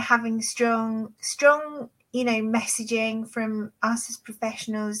 having strong, messaging from us as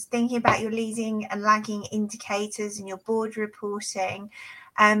professionals, thinking about your leading and lagging indicators and your board reporting,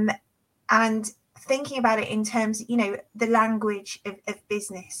 and thinking about it in terms, the language of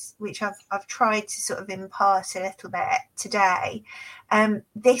business, which I've tried to sort of impart a little bit today.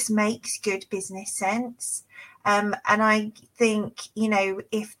 This makes good business sense. And I think,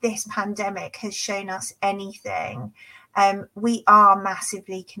 if this pandemic has shown us anything, we are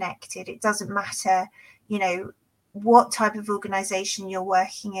massively connected. It doesn't matter, what type of organization you're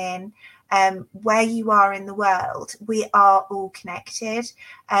working in, where you are in the world, we are all connected.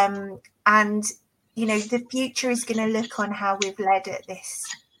 And, the future is going to look on how we've led at this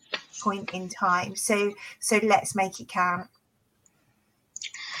point in time. So let's make it count.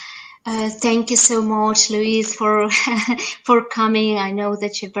 Thank you so much, Louise, for for coming. I know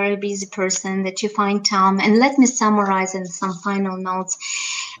that you're a very busy person, that you find time. And let me summarize in some final notes.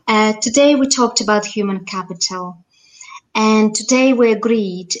 Today we talked about human capital. And today we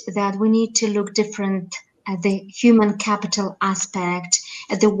agreed that we need to look different at the human capital aspect,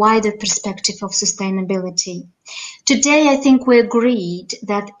 at the wider perspective of sustainability. Today, I think we agreed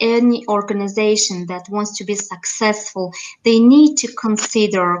that any organization that wants to be successful, they need to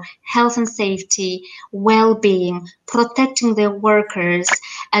consider health and safety, well-being, protecting their workers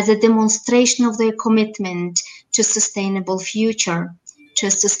as a demonstration of their commitment to a sustainable future, to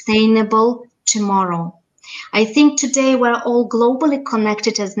a sustainable tomorrow. I think today we're all globally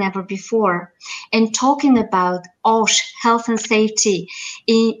connected as never before, and talking about OSH, health and safety,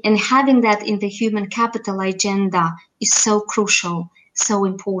 and having that in the human capital agenda is so crucial, so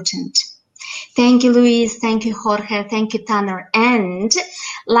important. Thank you, Louise. Thank you, Jorge. Thank you, Tanner. And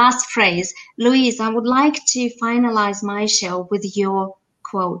last phrase, Louise, I would like to finalize my show with your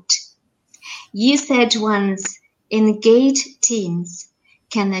quote. You said once, engaged teams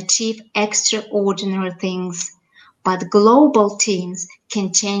can achieve extraordinary things, but global teams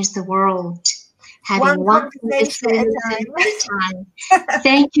can change the world. Having one conversation at a time.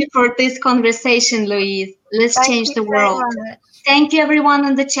 Thank you for this conversation, Louise. Let's change the world. Thank you, everyone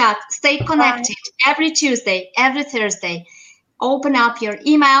in the chat. Stay connected every Tuesday, every Thursday. Open up your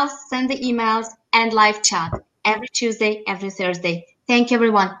emails, send the emails, and live chat every Tuesday, every Thursday. Thank you,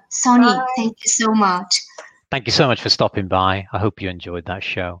 everyone. Sonny, thank you so much. Thank you so much for stopping by. I hope you enjoyed that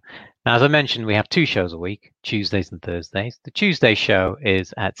show. Now, as I mentioned, we have 2 shows a week, Tuesdays and Thursdays. The Tuesday show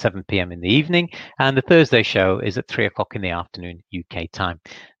is at 7 p.m. in the evening, and the Thursday show is at 3 o'clock in the afternoon, UK time.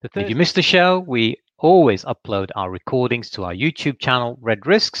 If you missed the show, we always upload our recordings to our YouTube channel, Red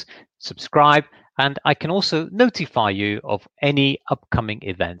Risks. Subscribe, and I can also notify you of any upcoming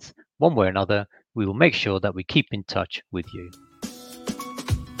events. One way or another, we will make sure that we keep in touch with you.